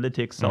augmented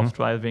analytics,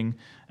 self-driving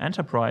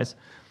enterprise.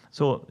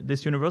 So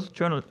this universal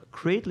journal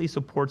greatly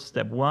supports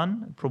step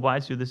one,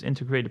 provides you this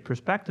integrated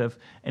perspective,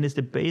 and is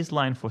the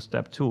baseline for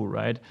step two,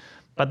 right?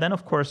 But then,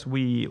 of course,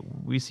 we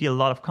see a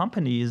lot of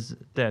companies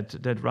that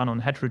run on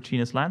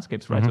heterogeneous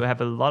landscapes, right? So they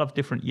have a lot of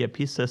different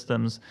ERP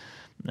systems.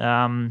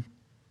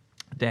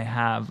 They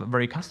have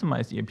very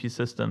customized ERP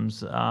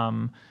systems.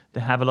 They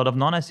have a lot of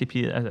non-SAP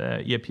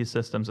ERP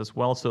systems as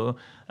well. So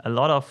a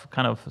lot of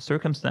kind of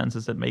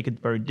circumstances that make it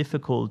very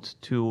difficult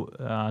to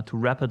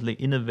rapidly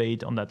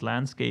innovate on that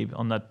landscape,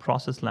 on that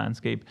process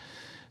landscape.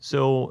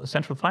 So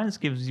central finance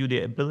gives you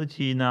the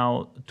ability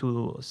now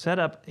to set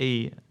up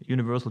a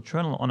universal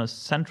journal on a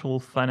central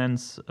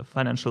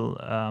financial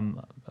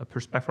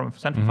perspective, from a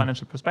central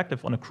financial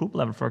perspective on a group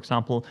level, for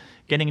example,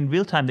 getting in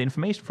real time the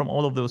information from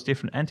all of those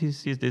different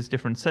entities, these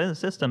different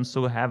systems,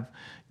 so have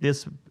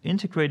this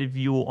integrated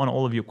view on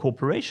all of your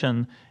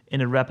corporation in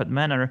a rapid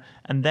manner,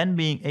 and then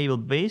being able,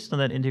 based on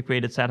that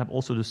integrated setup,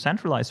 also to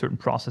centralize certain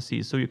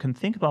processes. So you can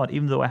think about,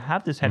 even though I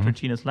have this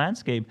heterogeneous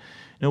landscape,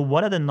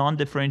 what are the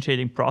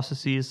non-differentiating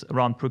processes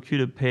around procure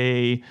to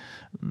pay,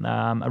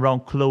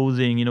 around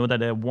closing,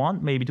 that I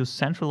want maybe to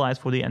centralize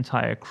for the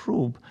entire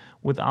group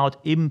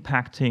without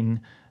impacting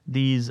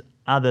these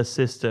other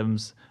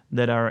systems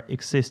that are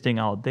existing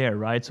out there,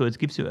 right? So it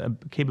gives you a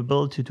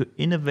capability to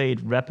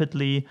innovate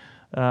rapidly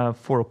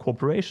for a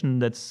corporation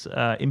that's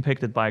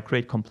impacted by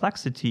great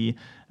complexity,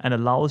 and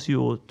allows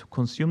you to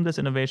consume this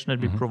innovation that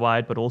we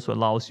provide, but also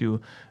allows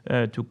you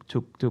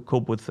to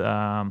cope with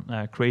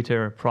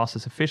greater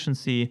process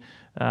efficiency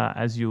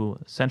as you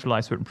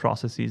centralize certain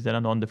processes that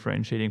are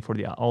non-differentiating for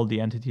all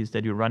the entities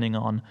that you're running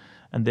on,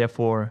 and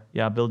therefore,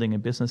 building a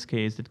business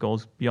case that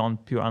goes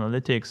beyond pure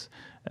analytics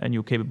and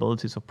new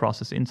capabilities of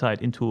process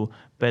insight into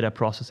better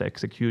process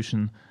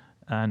execution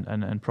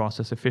and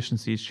process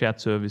efficiencies,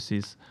 shared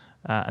services.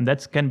 And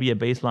that can be a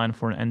baseline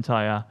for an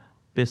entire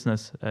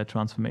business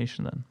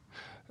transformation then.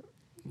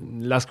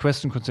 Last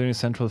question concerning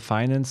central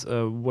finance.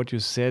 What you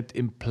said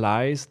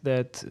implies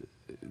that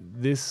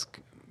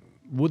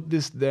would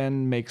this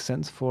then make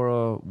sense for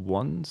a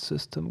one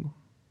system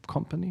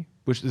company,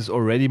 which is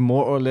already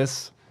more or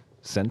less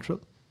central?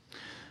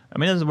 I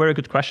mean, that's a very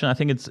good question. I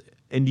think it's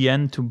in the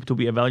end to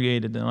be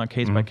evaluated on a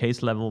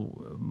case-by-case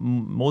level.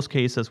 Most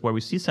cases where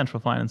we see central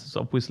finance is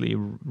obviously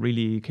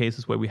really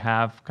cases where we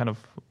have kind of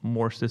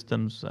more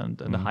systems and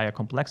a higher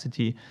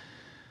complexity.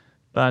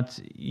 But,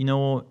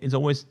 it's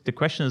always, the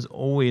question is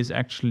always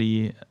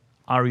actually,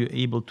 are you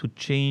able to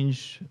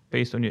change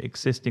based on your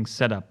existing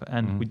setup?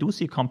 And we do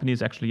see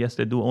companies actually, yes,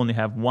 they do only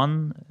have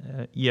one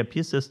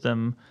ERP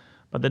system,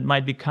 but that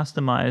might be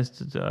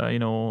customized,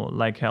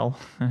 like hell.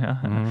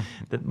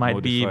 That might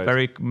Modified. be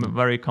very,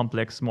 very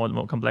complex,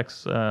 more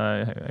complex,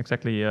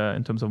 exactly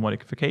in terms of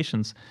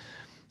modifications.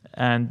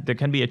 And there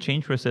can be a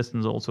change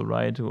resistance also,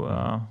 right,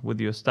 with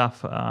your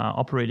staff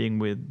operating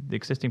with the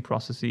existing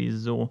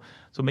processes.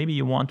 So maybe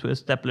you want to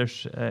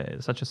establish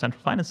such a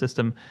central finance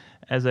system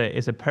as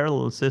a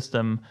parallel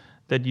system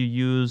that you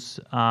use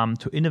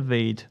to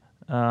innovate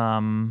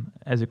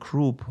as a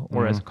group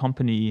or as a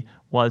company,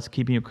 whilst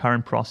keeping your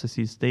current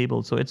processes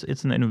stable. So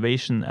it's an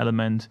innovation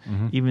element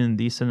even in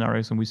these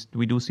scenarios, and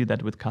we do see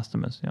that with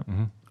customers. Yeah.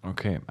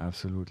 Okay,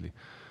 absolutely,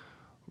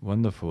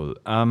 wonderful.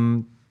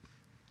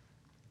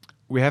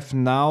 We have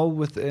now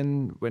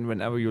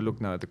whenever you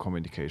look now at the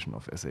communication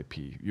of SAP,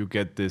 you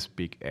get this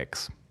big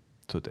X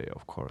today,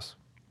 of course,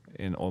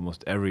 in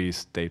almost every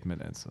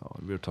statement and so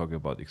on. We're talking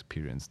about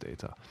experience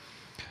data.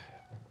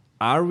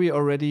 Are we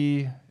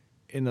already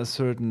in a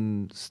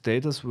certain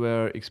status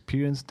where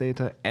experience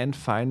data and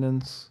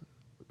finance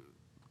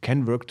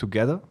can work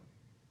together?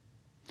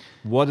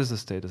 What is the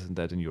status in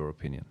that, in your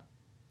opinion?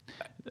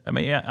 I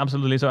mean, yeah,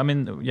 absolutely. So, I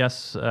mean, yes.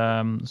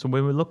 So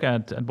when we look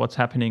at what's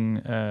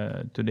happening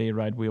today,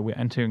 right, we're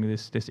entering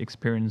this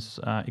experience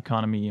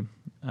economy,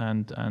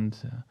 and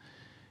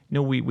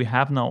we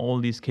have now all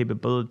these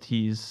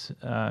capabilities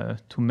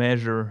to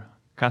measure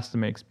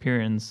customer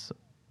experience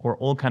or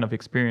all kind of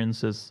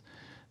experiences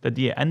that at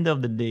the end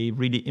of the day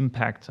really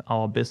impact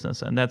our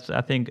business. And that's,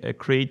 I think, a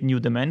great new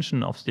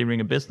dimension of steering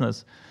a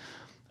business.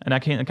 And I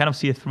can kind of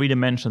see 3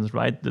 dimensions,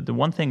 right? The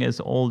one thing is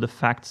all the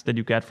facts that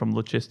you get from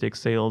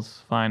logistics,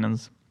 sales,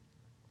 finance.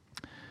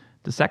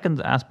 The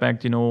second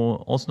aspect,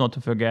 also not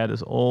to forget,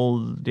 is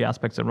all the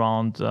aspects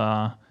around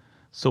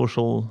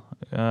social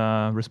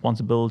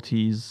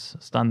responsibilities,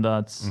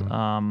 standards,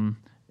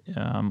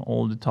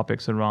 all the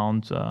topics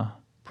around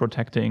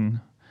protecting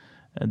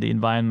the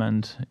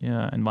environment,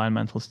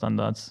 environmental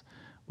standards,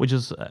 which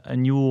is a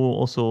new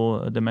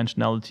also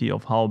dimensionality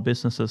of how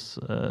businesses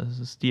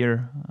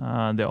steer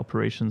their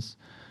operations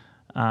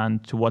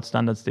and to what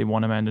standards they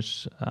want to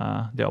manage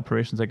their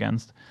operations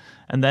against.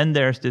 And then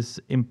there's this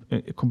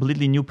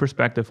completely new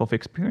perspective of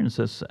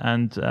experiences.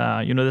 And,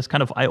 that's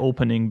kind of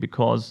eye-opening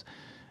because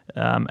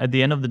at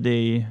the end of the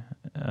day,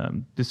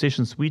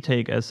 decisions we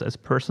take as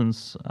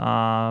persons,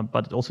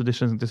 but also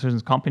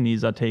decisions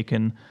companies are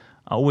taken,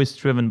 are always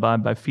driven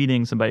by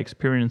feelings and by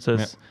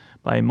experiences,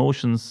 by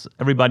emotions.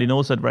 Everybody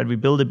knows that, right? We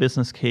build a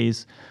business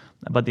case,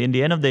 but in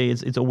the end of the day,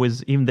 it's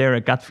always even there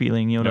a gut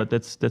feeling,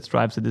 that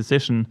drives the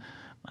decision.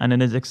 And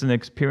then it's an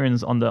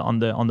experience on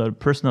the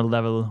personal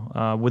level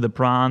with a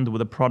brand,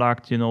 with a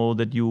product,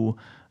 that you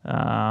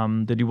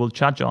will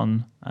judge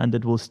on and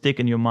that will stick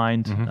in your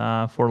mind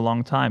for a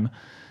long time.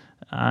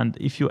 And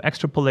if you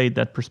extrapolate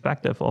that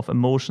perspective of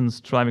emotions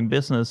driving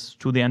business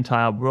to the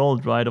entire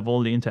world, right, of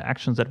all the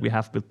interactions that we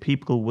have with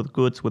people, with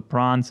goods, with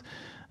brands,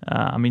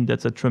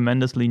 that's a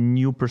tremendously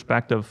new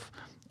perspective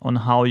on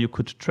how you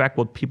could track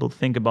what people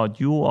think about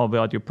you or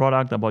about your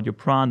product, about your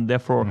brand,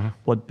 therefore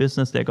what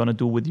business they're going to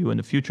do with you in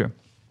the future.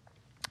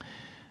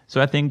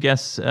 So I think,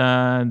 yes,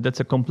 that's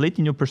a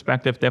completely new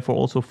perspective, therefore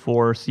also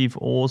for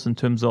CFOs in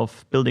terms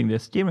of building their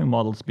steering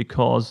models,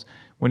 because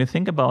when you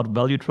think about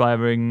value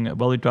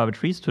driver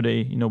trees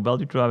today,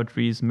 value driver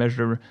trees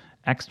measure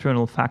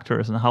external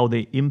factors and how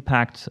they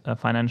impact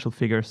financial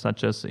figures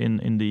such as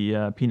in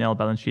the P&L,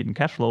 balance sheet and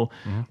cash flow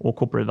or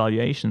corporate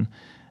valuation.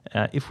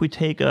 If we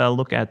take a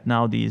look at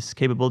now these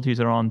capabilities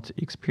around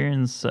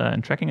experience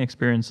and tracking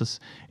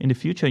experiences in the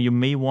future, you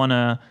may want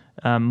to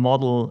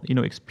model,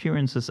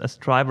 experiences as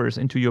drivers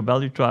into your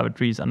value driver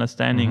trees,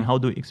 understanding how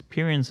do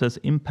experiences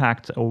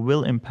impact or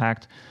will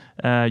impact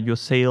your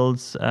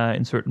sales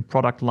in certain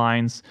product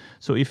lines.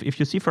 So if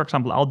you see, for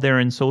example, out there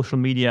in social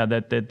media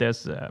that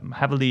there's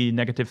heavily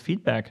negative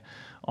feedback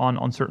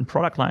on certain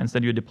product lines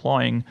that you're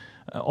deploying,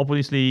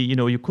 obviously,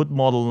 you could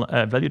model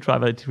a value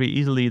driver tree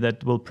easily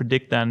that will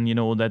predict then,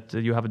 that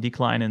you have a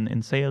decline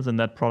in sales in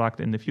that product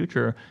in the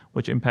future,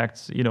 which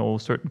impacts,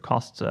 certain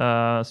cost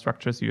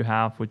structures you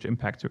have, which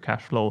impacts your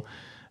cash flow,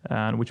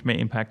 and which may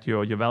impact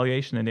your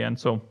valuation in the end.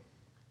 So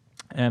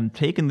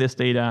taking this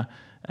data,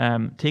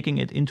 taking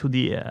it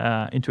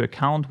into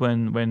account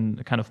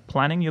when kind of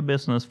planning your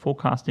business,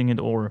 forecasting it,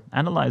 or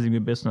analyzing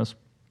your business,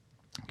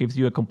 gives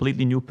you a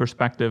completely new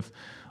perspective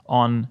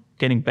on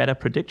getting better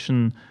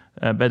prediction,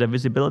 better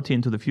visibility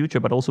into the future,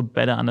 but also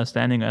better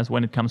understanding as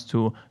when it comes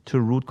to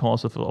root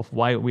cause of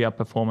why we are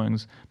performing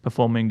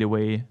the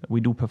way we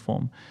do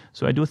perform.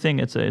 So I do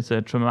think it's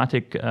a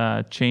dramatic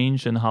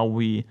change in how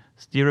we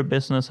steer a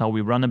business, how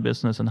we run a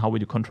business, and how we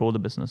do control the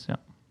business. Yeah.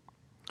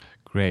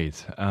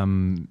 Great.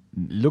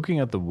 Looking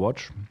at the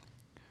watch,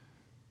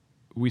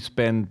 we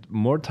spend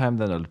more time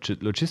than a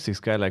logistics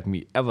guy like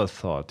me ever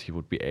thought he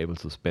would be able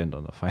to spend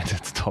on a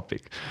finance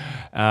topic.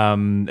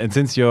 And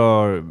since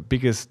your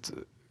biggest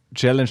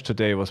challenge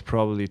today was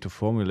probably to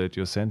formulate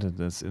your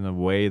sentences in a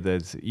way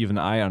that even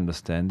I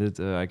understand it,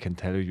 I can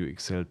tell you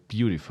excelled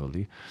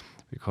beautifully,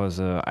 because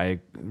I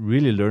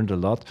really learned a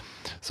lot.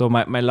 So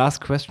my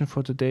last question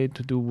for today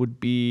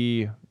would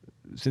be,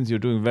 since you're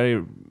doing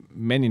very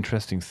many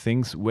interesting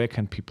things, where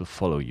can people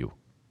follow you?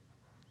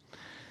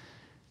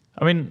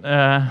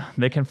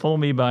 They can follow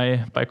me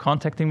by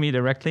contacting me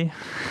directly.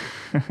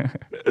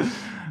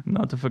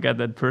 Not to forget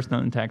that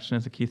personal interaction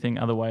is a key thing.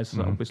 Otherwise,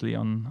 obviously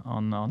on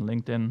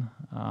LinkedIn,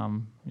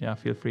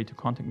 feel free to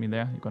contact me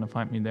there. You're going to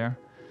find me there.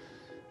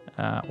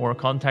 Or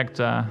contact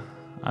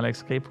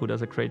Alex Greb, who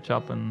does a great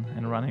job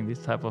in running these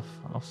type of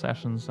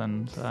sessions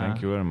and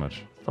thank you very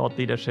much. Thought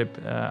leadership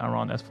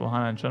around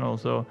S4HANA in general.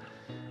 So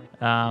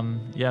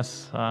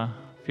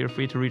feel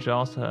free to reach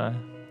out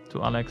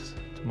to Alex,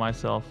 to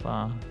myself,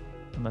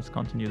 and let's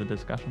continue the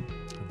discussion.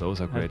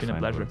 Those are great. It's been a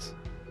pleasure.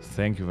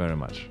 Thank you very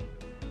much.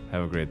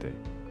 Have a great day.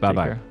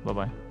 Bye-bye.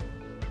 Bye-bye.